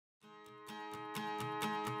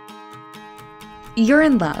You're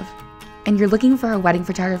in love, and you're looking for a wedding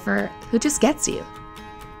photographer who just gets you.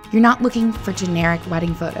 You're not looking for generic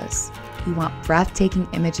wedding photos. You want breathtaking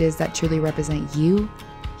images that truly represent you,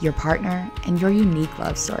 your partner, and your unique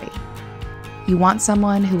love story. You want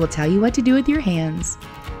someone who will tell you what to do with your hands,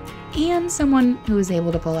 and someone who is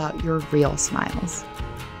able to pull out your real smiles.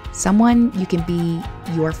 Someone you can be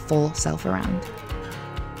your full self around.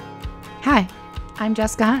 Hi, I'm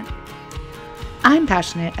Jess. I'm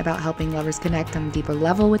passionate about helping lovers connect on a deeper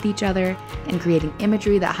level with each other and creating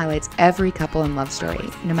imagery that highlights every couple and love story,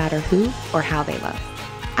 no matter who or how they love.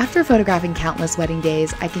 After photographing countless wedding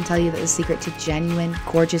days, I can tell you that the secret to genuine,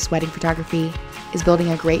 gorgeous wedding photography is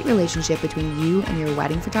building a great relationship between you and your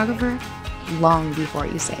wedding photographer long before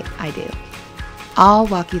you say, I do. I'll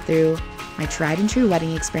walk you through my tried and true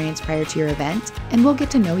wedding experience prior to your event, and we'll get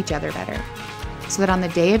to know each other better so that on the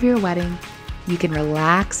day of your wedding, you can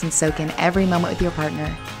relax and soak in every moment with your partner,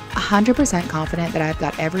 100% confident that I've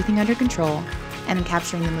got everything under control and am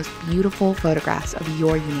capturing the most beautiful photographs of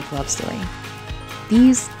your unique love story.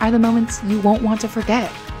 These are the moments you won't want to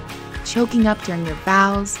forget. Choking up during your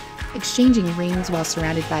vows, exchanging rings while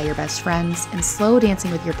surrounded by your best friends, and slow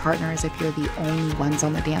dancing with your partner as if you're the only ones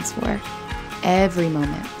on the dance floor. Every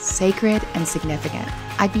moment, sacred and significant.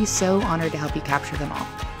 I'd be so honored to help you capture them all.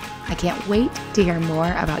 I can't wait to hear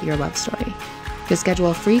more about your love story. To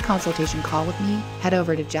schedule a free consultation call with me, head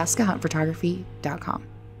over to jessicahuntphotography.com.